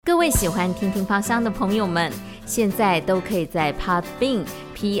位喜欢听听芳香的朋友们，现在都可以在 Podbean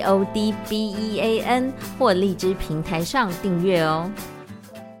PODBEAN 或荔枝平台上订阅哦。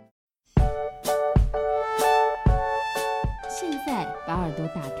现在把耳朵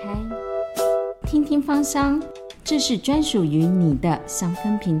打开，听听芳香，这是专属于你的香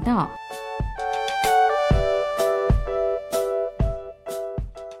氛频道。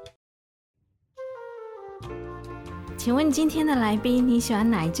请问今天的来宾，你喜欢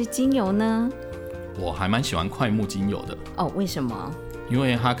哪一支精油呢？我还蛮喜欢快木精油的。哦，为什么？因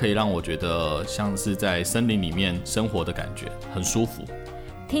为它可以让我觉得像是在森林里面生活的感觉，很舒服。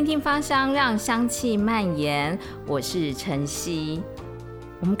听听芳香，让香气蔓延。我是晨曦。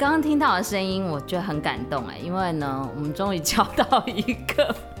我们刚刚听到的声音，我觉得很感动哎，因为呢，我们终于叫到一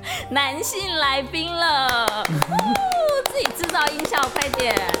个男性来宾了。自己制造音效，快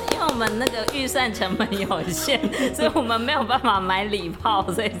点！因为我们那个预算成本有限，所以我们没有办法买礼炮，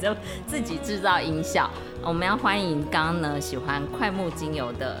所以就自己制造音效。我们要欢迎刚刚呢喜欢快木精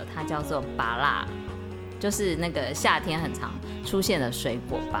油的，它叫做芭乐，就是那个夏天很常出现的水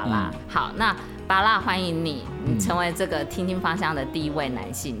果芭乐。好，那芭乐欢迎你，你成为这个听听芳香的第一位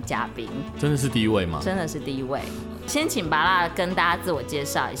男性嘉宾。真的是第一位吗？真的是第一位。先请芭乐跟大家自我介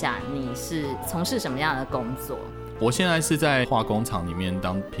绍一下，你是从事什么样的工作？我现在是在化工厂里面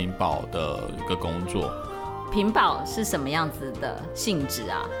当品保的一个工作。品保是什么样子的性质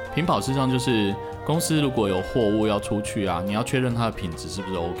啊？品保事实上就是公司如果有货物要出去啊，你要确认它的品质是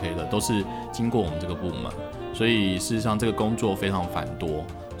不是 OK 的，都是经过我们这个部门。所以事实上这个工作非常繁多，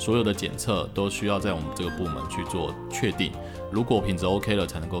所有的检测都需要在我们这个部门去做确定，如果品质 OK 了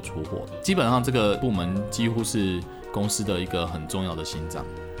才能够出货。基本上这个部门几乎是公司的一个很重要的心脏。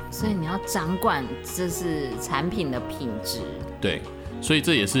所以你要掌管这是产品的品质。对，所以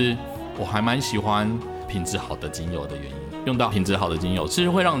这也是我还蛮喜欢品质好的精油的原因。用到品质好的精油是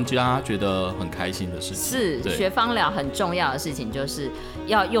会让人家觉得很开心的事情。是学芳疗很重要的事情，就是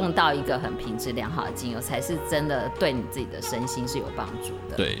要用到一个很品质良好的精油，才是真的对你自己的身心是有帮助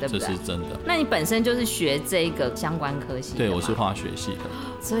的。对，对不对？这是真的。那你本身就是学这个相关科系的吗？对，我是化学系的，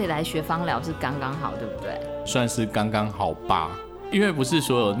所以来学芳疗是刚刚好，对不对？算是刚刚好吧。因为不是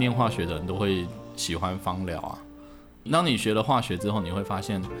所有念化学的人都会喜欢芳疗啊。当你学了化学之后，你会发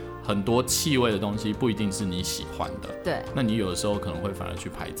现很多气味的东西不一定是你喜欢的。对。那你有的时候可能会反而去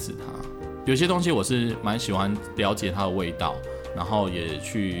排斥它。有些东西我是蛮喜欢了解它的味道，然后也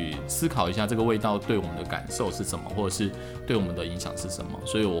去思考一下这个味道对我们的感受是什么，或者是对我们的影响是什么。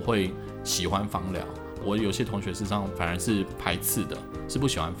所以我会喜欢芳疗。我有些同学事实上反而是排斥的，是不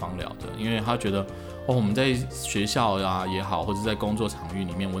喜欢芳疗的，因为他觉得我们在学校啊也好，或者在工作场域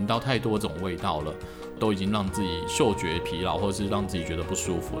里面闻到太多种味道了，都已经让自己嗅觉疲劳，或者是让自己觉得不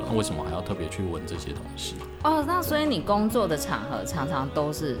舒服了。那为什么还要特别去闻这些东西？哦，那所以你工作的场合常常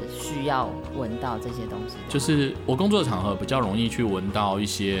都是需要闻到这些东西？就是我工作的场合比较容易去闻到一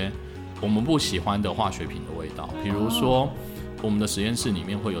些我们不喜欢的化学品的味道，比如说我们的实验室里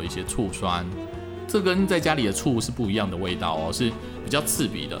面会有一些醋酸。这跟在家里的醋是不一样的味道哦，是比较刺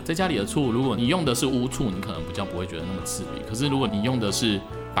鼻的。在家里的醋，如果你用的是乌醋，你可能比较不会觉得那么刺鼻。可是如果你用的是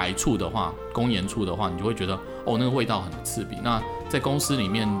白醋的话，工研醋的话，你就会觉得那个味道很刺鼻。那在公司里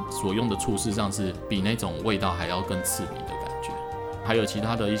面所用的醋，事实上是比那种味道还要更刺鼻的感觉。还有其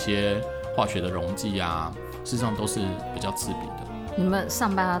他的一些化学的溶剂啊，事实上都是比较刺鼻的。你们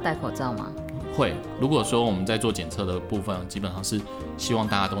上班要戴口罩吗？会。如果说我们在做检测的部分，基本上是希望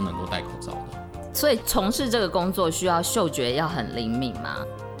大家都能够戴口罩的。所以从事这个工作需要嗅觉要很灵敏吗？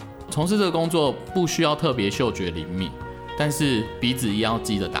从事这个工作不需要特别嗅觉灵敏，但是鼻子一样要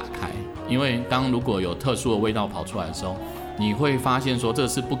记得打开，因为如果有特殊的味道跑出来的时候，你会发现说这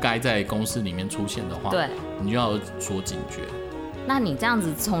是不该在公司里面出现的话，对，你就要说警觉。那你这样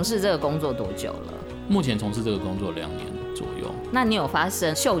子从事这个工作多久了？目前从事这个工作2年左右。那你有发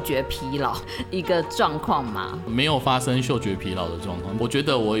生嗅觉疲劳一个状况吗？没有发生嗅觉疲劳的状况。我觉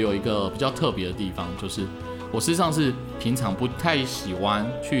得我有一个比较特别的地方，就是我事实上是平常不太喜欢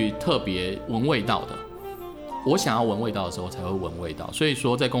去特别闻味道的。我想要闻味道的时候才会闻味道，所以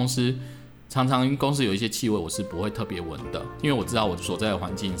说在公司常常公司有一些气味我是不会特别闻的，因为我知道我所在的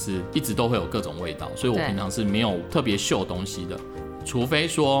环境是一直都会有各种味道，所以我平常是没有特别嗅东西的，除非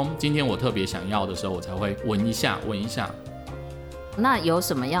说今天我特别想要的时候，我才会闻一下。那有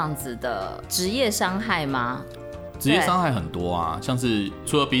什么样子的职业伤害吗？职业伤害很多啊，像是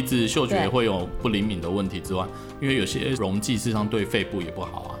除了鼻子嗅觉会有不灵敏的问题之外，因为有些溶剂事实上对肺部也不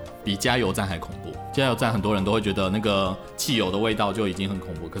好啊。比加油站还恐怖。加油站很多人都会觉得那个汽油的味道就已经很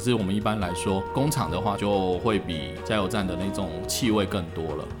恐怖，可是我们一般来说，工厂的话就会比加油站的那种气味更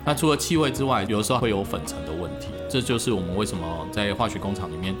多了。那除了气味之外，有的时候会有粉尘的问题，这就是我们为什么在化学工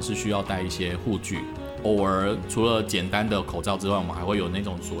厂里面是需要带一些护具。偶尔除了简单的口罩之外，我们还会有那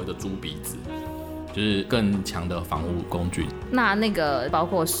种所谓的猪鼻子，就是更强的防护工具。那个包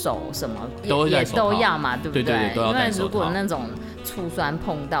括手什么也都要嘛，对不对？对，都要戴手套。因为如果那种醋酸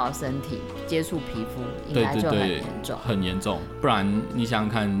碰到身体接触皮肤，应该就很严重。很严重。不然你想想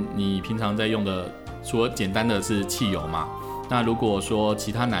看，你平常在用的，除了简单的是汽油嘛，那如果说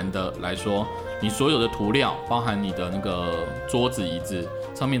其他男的来说，你所有的涂料，包含你的那个桌子、椅子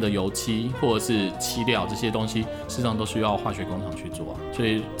上面的油漆或者是漆料这些东西，事实上都需要化学工厂去做啊，所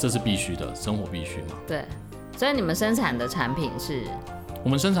以这是必须的，生活必须嘛。对，所以你们生产的产品是？我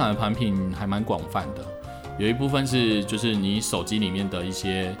们生产的产品还蛮广泛的，有一部分是就是你手机里面的一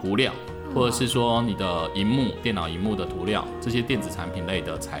些涂料，或者是说你的萤幕、电脑萤幕的涂料，这些电子产品类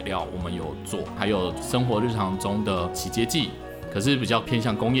的材料我们有做，还有生活日常中的洗洁剂。可是比较偏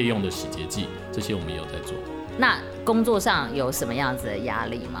向工业用的洗洁剂，这些我们也有在做。那工作上有什么样子的压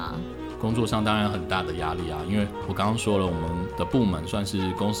力吗？工作上当然很大的压力啊，因为我刚刚说了，我们的部门算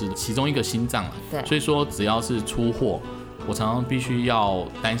是公司其中一个心脏啊，对，所以说只要是出货，我常常必须要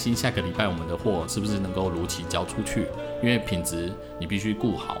担心下个礼拜我们的货是不是能够如期交出去，因为品质你必须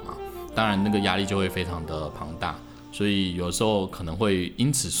顾好嘛，当然那个压力就会非常的庞大，所以有时候可能会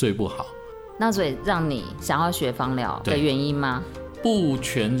因此睡不好。那所以让你想要学芳疗的原因吗？不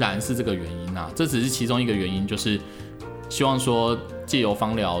全然是这个原因啊，这只是其中一个原因，就是希望说借由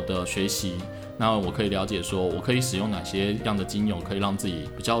芳疗的学习，那我可以了解说我可以使用哪些样的精油可以让自己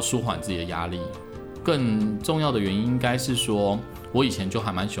比较舒缓自己的压力。更重要的原因应该是说，我以前就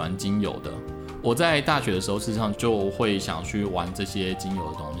还蛮喜欢精油的，我在大学的时候事实上就会想去玩这些精油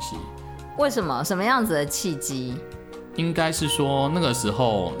的东西。为什么？什么样子的契机？应该是说那个时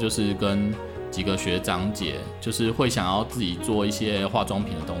候就是跟几个学长姐就是会想要自己做一些化妆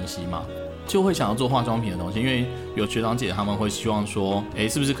品的东西嘛，就会想要做化妆品的东西，因为有学长姐他们会希望说，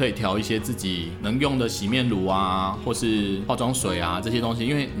是不是可以调一些自己能用的洗面乳啊，或是化妆水啊这些东西，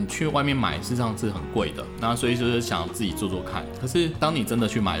因为你去外面买事实上是很贵的，那所以就是想自己做做看。可是当你真的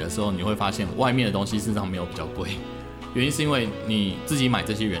去买的时候，你会发现外面的东西事实上没有比较贵，原因是因为你自己买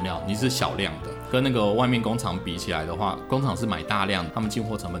这些原料你是小量的，跟那个外面工厂比起来的话，工厂是买大量，他们进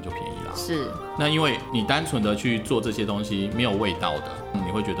货成本就便宜啦。是。那因为你单纯的去做这些东西没有味道的，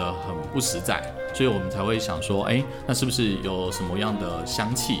你会觉得很不实在，所以我们才会想说，那是不是有什么样的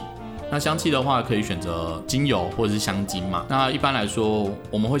香气？那香气的话，可以选择精油或者是香精嘛。那一般来说，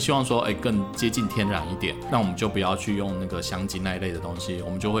我们会希望说，更接近天然一点，那我们就不要去用那个香精那一类的东西，我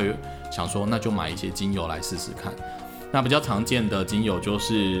们就会想说，那就买一些精油来试试看。那比较常见的精油就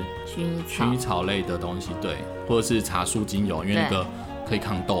是薰衣草类的东西，对，或者是茶树精油，因为那个可以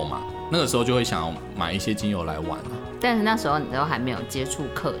抗痘嘛。那个时候就会想买一些精油来玩。但是那时候你都还没有接触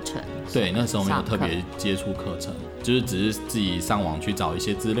课程。对，那时候没有特别接触课程，就是只是自己上网去找一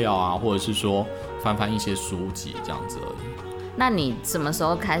些资料啊，或者是说翻翻一些书籍这样子而已。那你什么时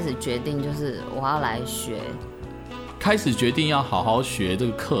候开始决定就是我要来学？开始决定要好好学这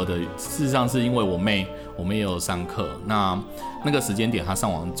个课的，事实上是因为我妹也有上课，那个时间点她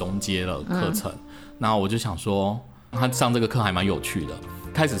上网中阶了课程，那我就想说她上这个课还蛮有趣的。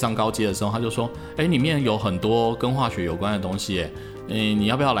开始上高阶的时候，她就说，里面有很多跟化学有关的东西，你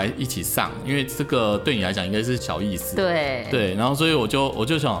要不要来一起上？因为这个对你来讲应该是小意思。对，然后所以我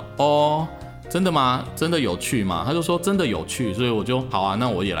就想，真的吗？真的有趣吗？她就说真的有趣，所以我就好啊，那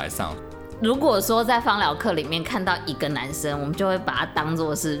我也来上。如果说在芳疗课里面看到一个男生，我们就会把他当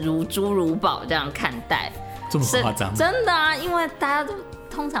作是如珠如宝这样看待。这么夸张？真的啊，因为大家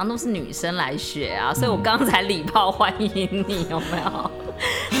通常都是女生来学啊，所以我刚才礼炮欢迎你，有没有？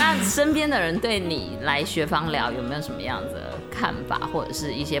那身边的人对你来学芳疗有没有什么样的看法，或者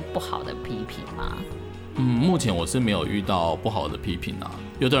是一些不好的批评吗？目前我是没有遇到不好的批评啊。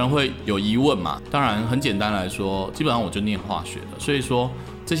有的人会有疑问嘛，当然很简单来说，基本上我就念化学的，所以说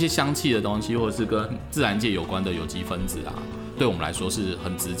这些香气的东西，或者是跟自然界有关的有机分子啊，对我们来说是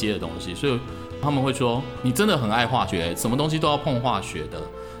很直接的东西，所以他们会说你真的很爱化学，什么东西都要碰化学的。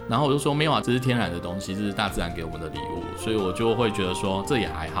然后我就说没有啊，这是天然的东西，这是大自然给我们的礼物，所以我就会觉得说这也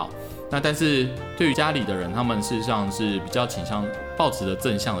还好。那但是对于家里的人，他们事实上是比较倾向抱持着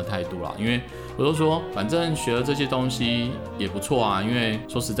正向的态度啦，因为我就说反正学了这些东西也不错啊，因为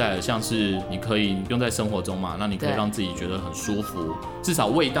说实在的，像是你可以用在生活中嘛，那你可以让自己觉得很舒服，至少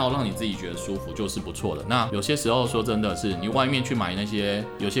味道让你自己觉得舒服就是不错的。那有些时候说真的是你外面去买那些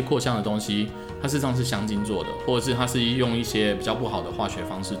有些扩香的东西，它事实上是香精做的，或者是它是用一些比较不好的化学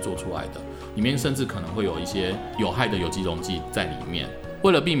方式做出来的，里面甚至可能会有一些有害的有机溶剂在里面。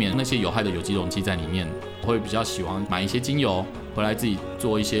为了避免那些有害的有机溶剂在里面，我会比较喜欢买一些精油回来自己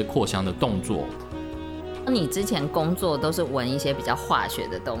做一些扩香的动作。你之前工作都是闻一些比较化学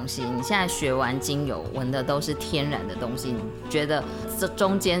的东西，你现在学完精油闻的都是天然的东西，你觉得这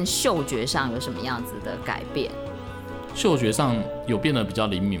中间嗅觉上有什么样子的改变？嗅觉上有变得比较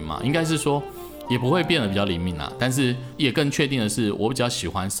灵敏吗？应该是说也不会变得比较灵敏啦，但是也更确定的是我比较喜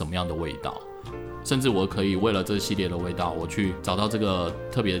欢什么样的味道，甚至我可以为了这系列的味道，我去找到这个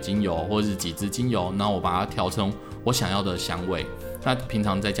特别的精油或者是几支精油，然后我把它调成我想要的香味。那平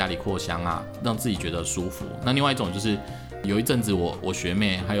常在家里扩香啊，让自己觉得舒服。那另外一种就是有一阵子我学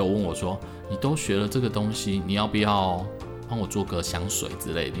妹还有问我说，你都学了这个东西，你要不要帮我做个香水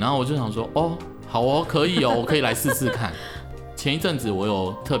之类的？然后我就想说，哦，好哦，可以哦，我可以来试试看。前一阵子我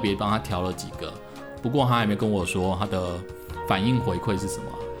有特别帮她调了几个，不过她还没跟我说她的反应回馈是什么。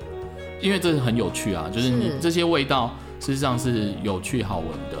因为这很有趣啊，就是你这些味道事实上是有趣好闻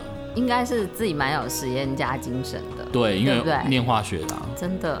的，应该是自己蛮有实验家精神的。对，因为念化学的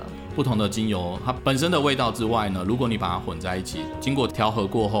真的不同的精油，它本身的味道之外呢，如果你把它混在一起，经过调和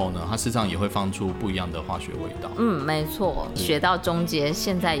过后呢，它事实上也会放出不一样的化学味道。没错。学到中间，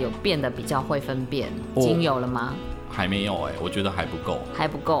现在有变得比较会分辨精油了吗？还没有我觉得还不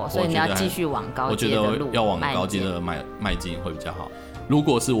够，所以你要继续往高阶的路，我觉得要往高阶的迈进会比较好。如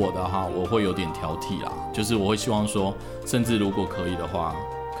果是我的话，我会有点挑剔啦，就是我会希望说，甚至如果可以的话，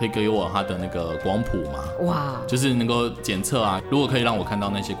可以给我它的那个光谱嘛，哇，就是能够检测啊。如果可以让我看到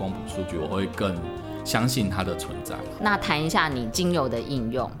那些光谱数据，我会更相信它的存在。那谈一下你精油的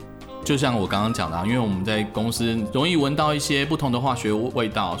应用。就像我刚刚讲的因为我们在公司容易闻到一些不同的化学味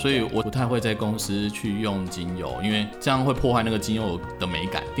道，所以我不太会在公司去用精油，因为这样会破坏那个精油的美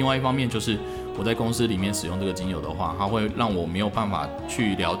感。另外一方面就是我在公司里面使用这个精油的话，它会让我没有办法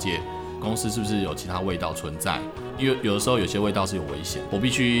去了解公司是不是有其他味道存在，因为有的时候有些味道是有危险，我必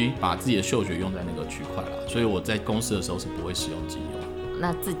须把自己的嗅觉用在那个区块啦，所以我在公司的时候是不会使用精油。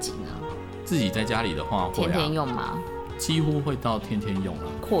那自己呢？自己在家里的话会天天用吗？几乎会到天天用啦。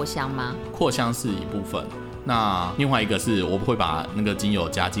扩香吗？扩香是一部分，那另外一个是我会把那个精油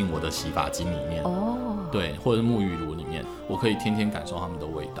加进我的洗发精里面，对，或者是沐浴乳里面，我可以天天感受它们的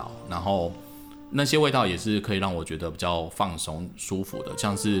味道，然后那些味道也是可以让我觉得比较放松舒服的，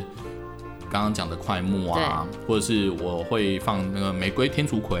像是刚刚讲的快木啊，或者是我会放那个玫瑰天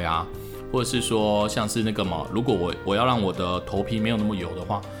竺葵啊，或者是说像是那个嘛，如果我要让我的头皮没有那么油的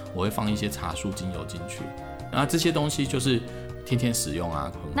话，我会放一些茶树精油进去，那这些东西就是天天使用啊。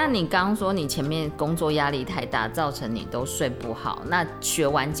那你刚刚说你前面工作压力太大，造成你都睡不好，那学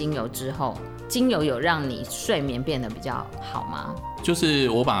完精油之后，精油有让你睡眠变得比较好吗？就是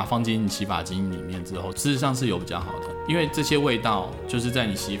我把它放进洗发精里面之后，事实上是有比较好的，因为这些味道就是在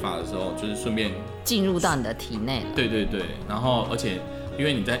你洗发的时候，就是顺便进入到你的体内了。对对对，然后而且因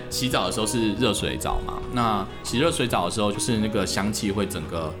为你在洗澡的时候是热水澡嘛，那洗热水澡的时候，就是那个香气会整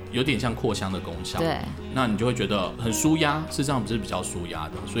个有点像扩香的功效，对，那你就会觉得很舒压，事实上不是比较舒压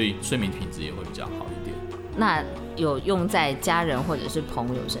的，所以睡眠品质也会比较好一点。那有用在家人或者是朋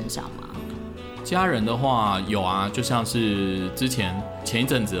友身上吗？家人的话有啊，就像是前一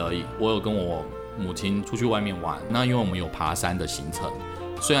阵子而已，我有跟我母亲出去外面玩，那因为我们有爬山的行程，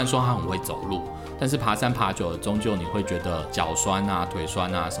虽然说她很会走路，但是爬山爬久了，终究你会觉得脚酸啊、腿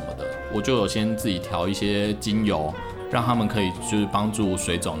酸啊什么的。我就有先自己调一些精油，让他们可以就是帮助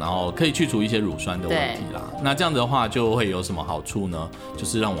水肿，然后可以去除一些乳酸的问题啦。那这样子的话，就会有什么好处呢？就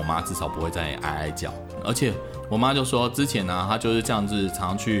是让我妈至少不会再哀哀叫。而且我妈就说，之前呢，她就是这样子，常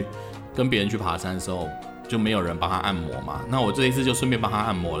常去跟别人去爬山的时候，就没有人帮她按摩嘛。那我这一次就顺便帮她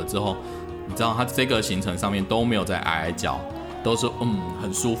按摩了之后，你知道她这个行程上面都没有在哀哀叫，都是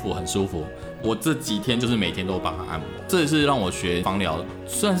很舒服很舒服。我这几天就是每天都帮他按摩，这也是让我学芳疗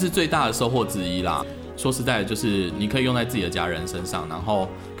算是最大的收获之一啦。说实在的，就是你可以用在自己的家人身上，然后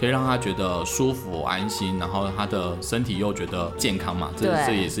可以让他觉得舒服安心，然后他的身体又觉得健康嘛，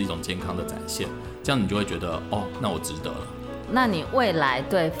这也是一种健康的展现。这样你就会觉得那我值得了。那你未来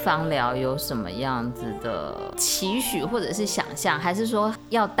对芳疗有什么样子的期许或者是想象，还是说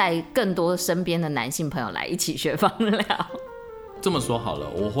要带更多身边的男性朋友来一起学芳疗？这么说好了，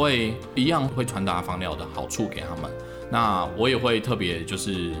我会一样会传达芳疗的好处给他们。那我也会特别就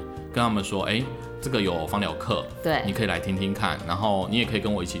是跟他们说，这个有芳疗课，对，你可以来听听看，然后你也可以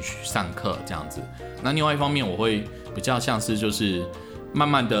跟我一起去上课这样子。那另外一方面，我会比较像是就是慢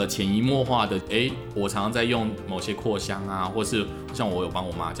慢的潜移默化的，我常常在用某些扩香啊，或是像我有帮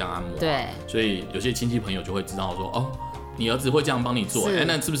我妈这样按摩，对，所以有些亲戚朋友就会知道说，哦，你儿子会这样帮你做，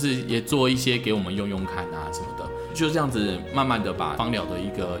那是不是也做一些给我们用用看啊什么的？就这样子慢慢的把芳疗的一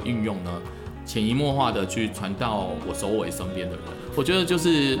个运用呢，潜移默化的去传到我周围身边的人，我觉得就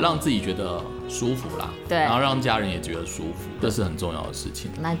是让自己觉得舒服啦，对，然后让家人也觉得舒服，这是很重要的事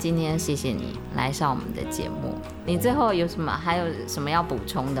情。那今天谢谢你来上我们的节目，你最后还有什么要补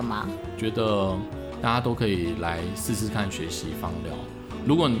充的吗？觉得大家都可以来试试看学习芳疗。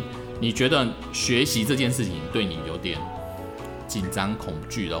如果你觉得学习这件事情对你有点紧张恐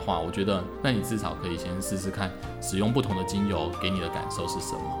惧的话，我觉得那你至少可以先试试看使用不同的精油给你的感受是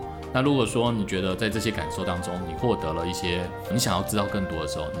什么。那如果说你觉得在这些感受当中你获得了一些你想要知道更多的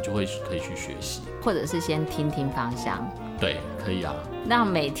时候，你就可以去学习，或者是先听听芳香。对，可以啊。那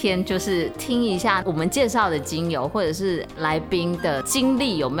每天就是听一下我们介绍的精油，或者是来宾的经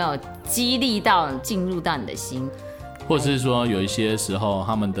历有没有激励到进入到你的心，或者是说有一些时候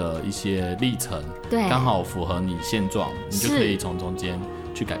他们的一些历程刚好符合你现状，你就可以从中间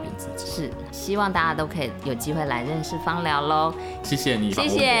去改变自己。是，希望大家都可以有机会来认识芳疗咯。谢谢你，谢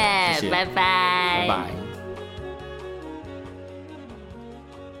谢，拜拜，拜拜。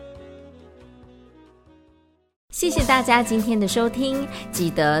谢谢大家今天的收听，记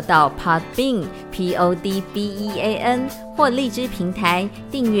得到 Podbean PODBEAN 或荔枝平台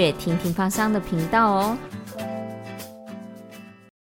订阅听听芳香的频道哦。